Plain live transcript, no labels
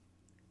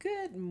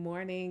Good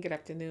morning, good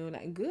afternoon,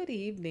 and good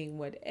evening,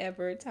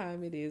 whatever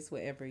time it is,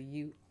 wherever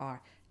you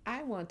are.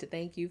 I want to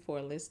thank you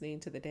for listening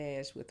to The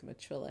Dash with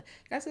Matrilla.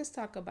 Guys, let's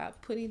talk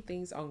about putting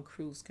things on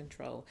cruise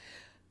control.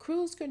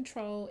 Cruise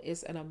control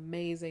is an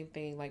amazing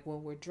thing. Like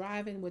when we're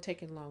driving, we're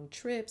taking long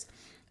trips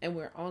and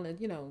we're on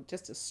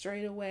just a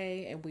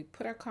straightaway and we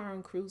put our car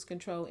on cruise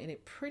control and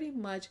it pretty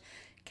much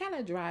kind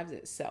of drives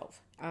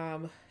itself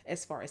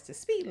as far as the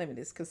speed limit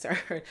is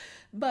concerned.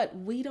 But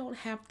we don't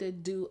have to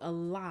do a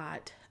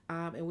lot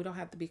and we don't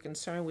have to be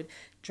concerned with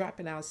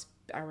dropping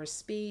our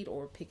speed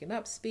or picking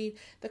up speed.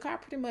 The car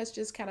pretty much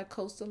just kind of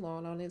coasts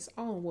along on its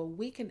own. Well,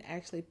 we can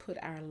actually put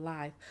our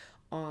life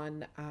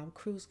on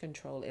cruise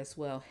control as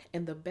well.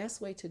 And the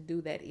best way to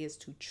do that is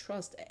to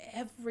trust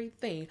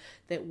everything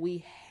that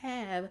we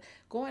have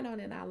going on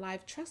in our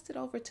life. Trust it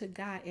over to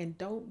God and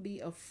don't be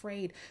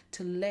afraid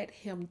to let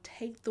Him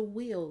take the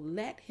wheel.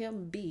 Let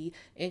Him be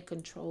in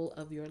control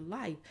of your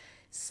life.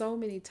 So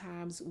many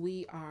times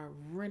we are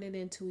running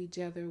into each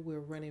other, we're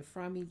running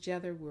from each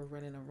other, we're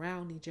running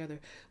around each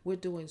other. We're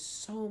doing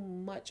so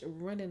much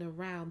running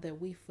around that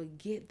we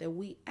forget that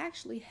we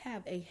actually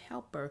have a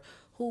helper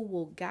who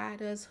will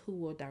guide us, who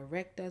will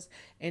direct us,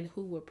 and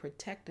who will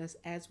protect us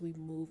as we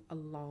move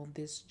along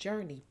this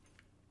journey.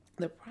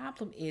 The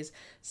problem is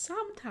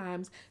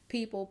sometimes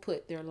people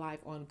put their life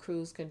on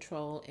cruise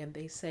control and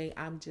they say,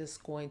 I'm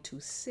just going to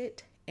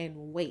sit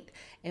and wait.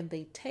 And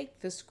they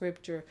take the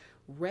scripture,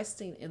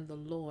 resting in the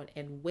Lord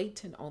and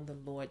waiting on the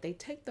Lord. They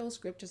take those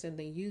scriptures and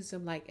they use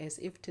them like as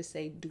if to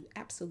say, do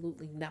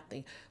absolutely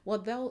nothing. Well,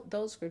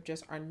 those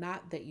scriptures are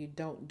not that you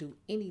don't do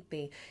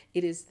anything.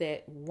 It is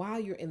that while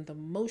you're in the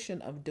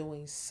motion of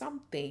doing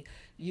something,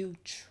 you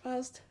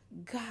trust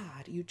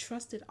God. You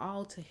trust it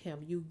all to Him.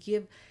 You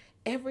give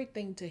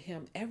everything to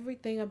Him,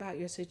 everything about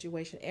your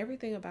situation,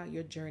 everything about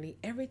your journey,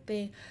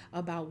 everything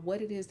about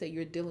what it is that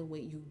you're dealing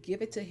with. You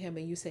give it to Him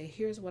and you say,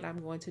 here's what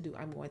I'm going to do.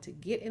 I'm going to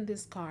get in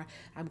this car.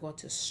 I'm going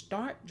to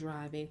start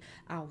driving.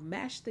 I'll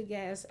mash the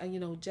gas,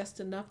 just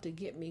enough to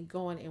get me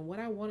going. And what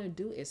I want to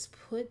do is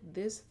put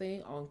this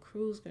thing on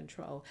cruise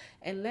control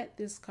and let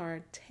this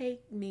car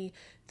take me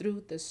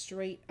through the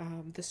straight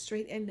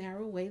and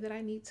narrow way that I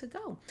need to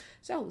go.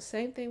 So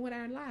same thing with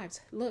our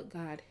lives. Look,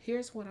 God,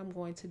 here's what I'm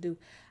going to do.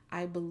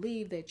 I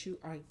believe that you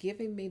are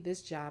giving me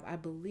this job. I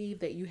believe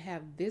that you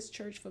have this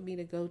church for me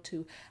to go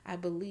to. I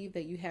believe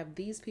that you have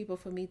these people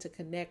for me to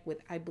connect with.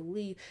 I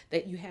believe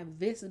that you have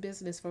this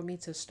business for me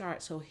to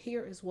start. So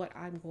here is what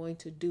I'm going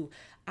to do.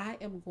 I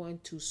am going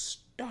to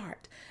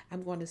start.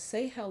 I'm going to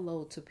say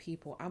hello to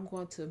people. I'm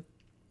going to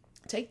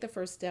take the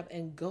first step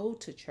and go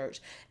to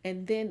church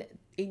and then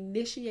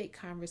initiate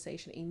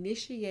conversation,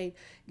 initiate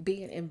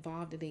being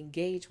involved and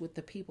engage with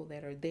the people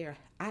that are there.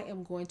 I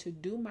am going to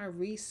do my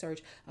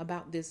research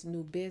about this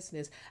new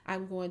business.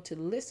 I'm going to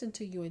listen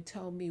to you and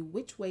tell me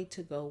which way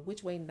to go,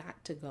 which way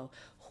not to go,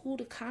 who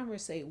to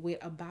conversate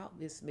with about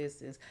this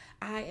business.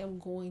 I am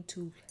going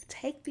to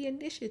take the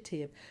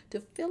initiative to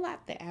fill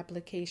out the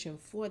application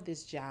for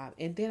this job.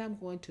 And then I'm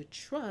going to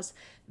trust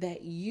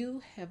that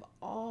you have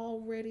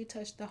already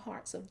touched the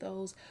hearts of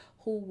those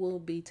who will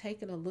be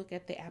taking a look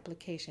at the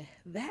application.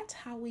 That's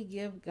how we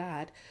give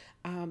God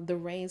the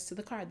reins to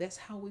the car. That's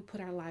how we put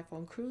our life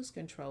on cruise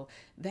control.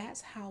 That's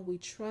how we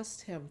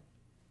trust Him.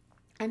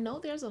 I know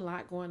there's a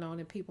lot going on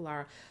and people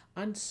are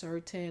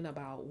uncertain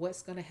about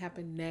what's going to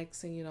happen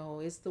next.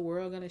 And, is the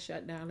world going to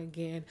shut down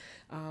again?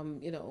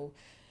 You know,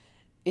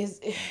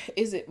 is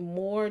is it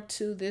more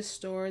to this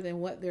story than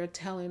what they're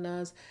telling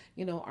us?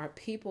 Are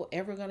people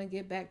ever going to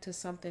get back to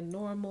something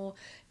normal?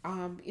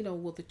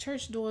 Will the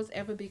church doors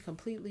ever be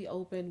completely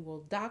open?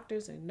 Will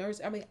doctors and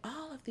nurses,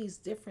 all of these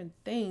different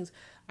things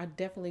are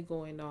definitely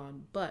going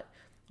on. But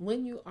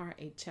when you are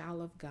a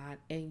child of God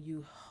and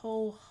you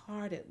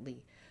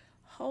wholeheartedly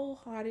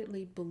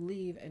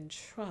believe and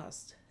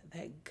trust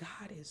that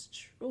God is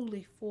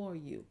truly for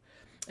you.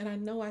 And I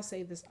know I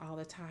say this all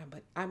the time,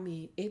 but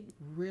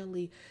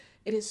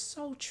it is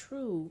so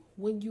true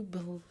when you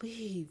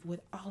believe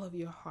with all of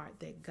your heart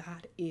that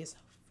God is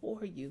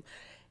for you.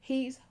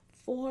 He's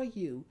for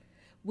you.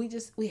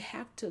 We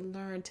have to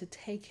learn to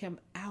take him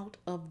out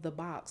of the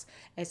box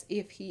as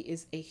if he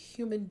is a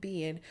human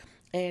being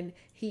and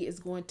he is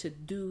going to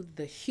do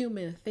the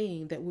human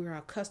thing that we're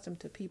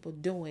accustomed to people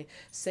doing,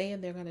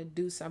 saying they're going to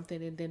do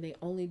something and then they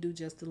only do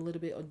just a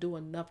little bit or do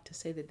enough to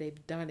say that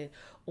they've done it,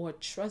 or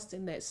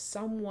trusting that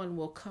someone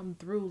will come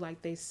through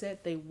like they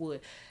said they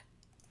would.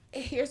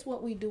 Here's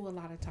what we do a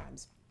lot of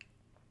times.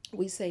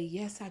 We say,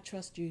 yes, I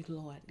trust you,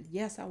 Lord.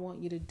 Yes, I want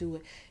you to do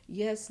it.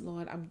 Yes,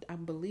 Lord,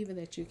 I'm believing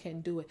that you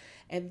can do it.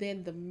 And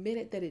then the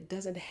minute that it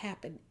doesn't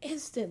happen,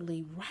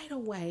 instantly, right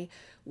away,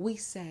 we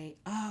say,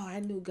 oh, I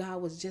knew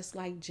God was just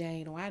like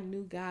Jane, or I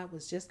knew God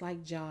was just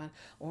like John,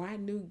 or I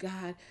knew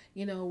God,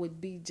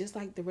 would be just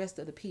like the rest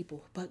of the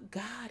people. But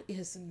God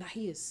is not,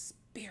 He is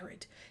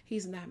spirit.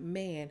 He's not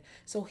man.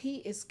 So he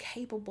is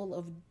capable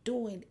of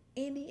doing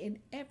any and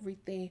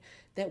everything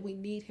that we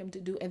need him to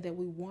do and that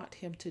we want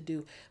him to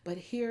do. But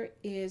here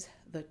is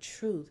the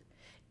truth.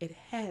 it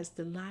has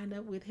to line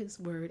up with his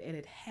word, and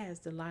it has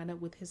to line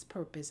up with his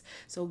purpose.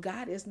 So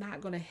God is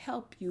not going to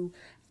help you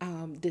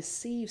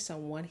deceive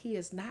someone. He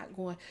is not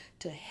going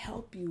to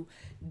help you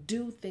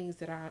do things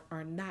that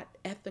are not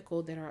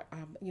ethical, that are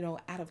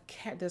out of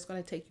that's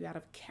going to take you out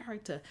of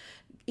character.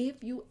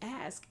 If you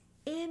ask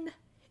in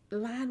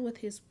line with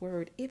his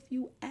word, if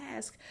you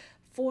ask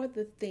for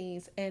the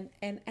things and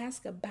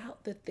ask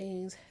about the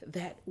things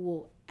that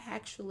will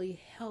actually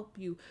help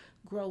you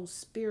grow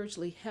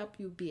spiritually, help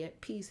you be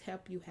at peace,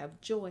 help you have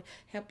joy,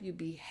 help you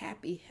be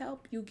happy,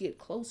 help you get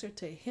closer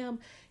to him,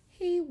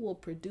 he will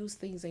produce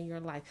things in your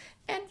life.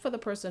 And for the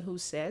person who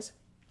says,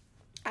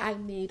 I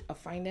need a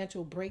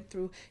financial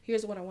breakthrough,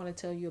 here's what I want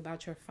to tell you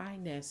about your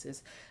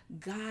finances.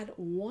 God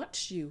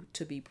wants you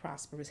to be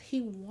prosperous. He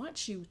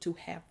wants you to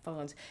have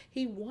funds.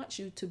 He wants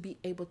you to be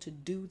able to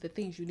do the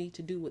things you need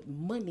to do with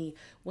money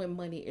when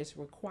money is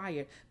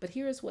required. But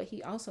here's what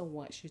he also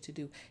wants you to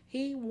do.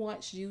 He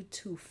wants you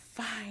to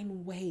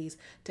find ways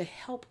to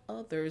help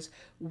others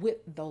with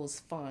those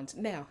funds.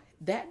 Now,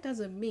 that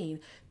doesn't mean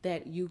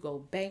that you go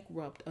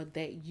bankrupt, or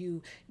that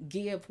you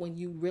give when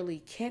you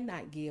really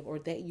cannot give, or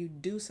that you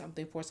do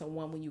something for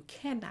someone when you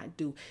cannot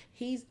do.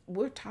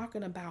 We're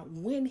talking about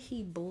when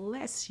he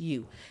bless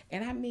you.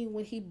 And I mean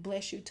when he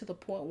bless you to the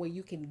point where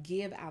you can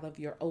give out of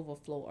your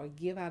overflow or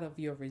give out of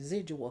your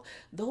residual.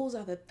 Those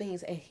are the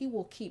things, and he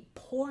will keep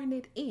pouring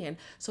it in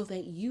so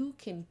that you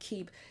can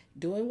keep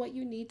doing what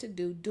you need to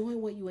do,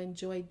 doing what you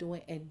enjoy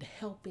doing, and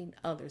helping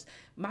others.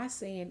 My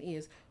saying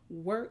is,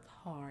 work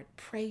hard,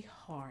 pray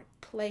hard,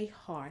 play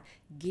hard,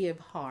 give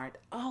hard,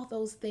 all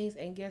those things.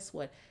 And guess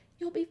what?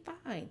 You'll be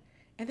fine.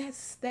 And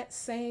that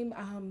same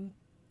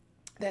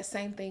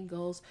thing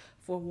goes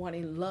for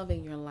wanting love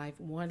in your life,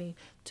 wanting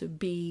to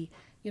be,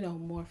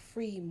 more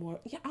free, more,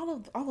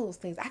 all those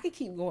things. I could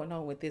keep going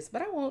on with this,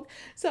 but I won't.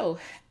 So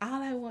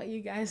all I want you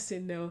guys to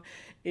know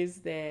is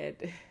that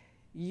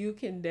you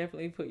can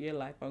definitely put your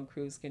life on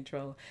cruise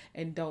control,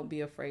 and don't be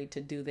afraid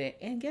to do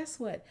that. And guess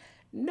what?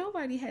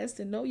 Nobody has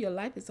to know your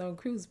life is on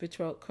cruise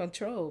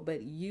control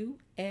but you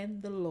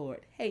and the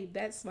Lord. Hey,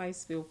 that's my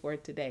spiel for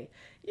today.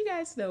 You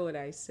guys know what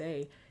I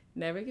say.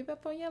 Never give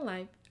up on your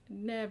life.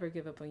 Never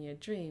give up on your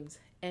dreams.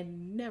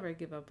 And never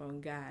give up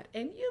on God.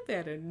 And you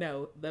better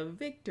know the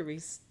victory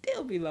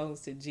still belongs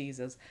to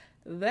Jesus.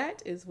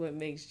 That is what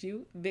makes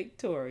you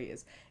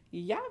victorious.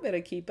 Y'all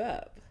better keep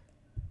up.